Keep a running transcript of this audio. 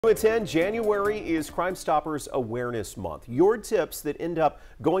At 10, January is Crime Stoppers Awareness Month. Your tips that end up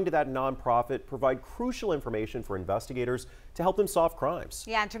going to that nonprofit provide crucial information for investigators to help them solve crimes.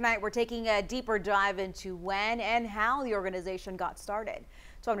 Yeah, and tonight we're taking a deeper dive into when and how the organization got started.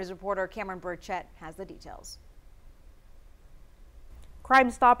 12 News reporter Cameron Burchett has the details. Crime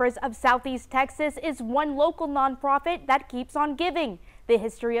Stoppers of Southeast Texas is one local nonprofit that keeps on giving. The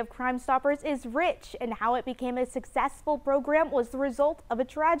history of Crime Stoppers is rich, and how it became a successful program was the result of a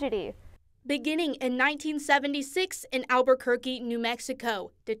tragedy. Beginning in 1976 in Albuquerque, New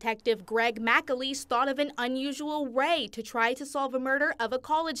Mexico, Detective Greg MacAleese thought of an unusual way to try to solve a murder of a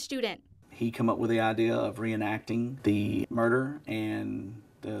college student. He came up with the idea of reenacting the murder, and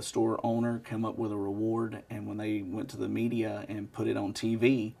the store owner came up with a reward, and when they went to the media and put it on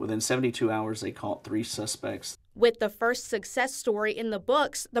TV, within 72 hours they caught 3 suspects. With the first success story in the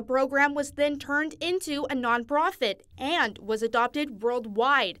books, the program was then turned into a nonprofit and was adopted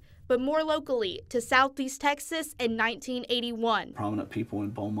worldwide, but more locally to Southeast Texas in 1981. Prominent people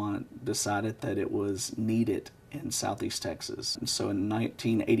in Beaumont decided that it was needed in Southeast Texas. And so in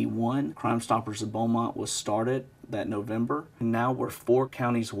 1981, Crime Stoppers of Beaumont was started that November. And now we're 4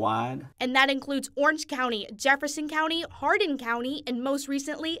 counties wide. And that includes Orange County, Jefferson County, Hardin County, and most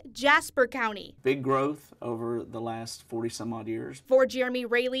recently, Jasper County. Big growth over the last 40 some odd years. For Jeremy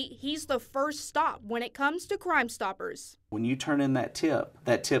Raley, he's the first stop when it comes to Crime Stoppers. When you turn in that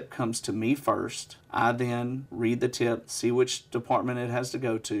tip comes to me first. I then read the tip, see which department it has to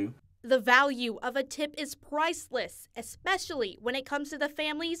go to. The value of a tip is priceless, especially when it comes to the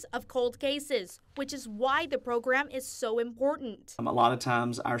families of cold cases, which is why the program is so important. A lot of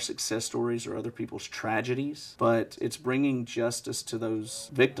times our success stories are other people's tragedies, but it's bringing justice to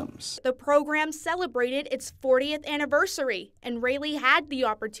those victims. The program celebrated its 40th anniversary, and Rayleigh had the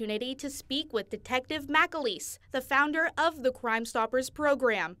opportunity to speak with Detective MacAleese, the founder of the Crime Stoppers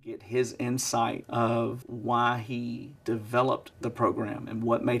program. Get his insight of why he developed the program and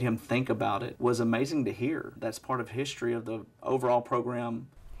what made him think about it was amazing to hear. That's part of history of the overall program.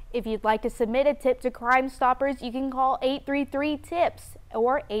 If you'd like to submit a tip to Crime Stoppers, you can call 833-TIPS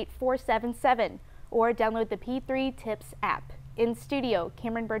or 8477 or download the P3 Tips app. In studio,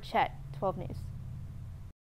 Cameron Burchett, 12 News.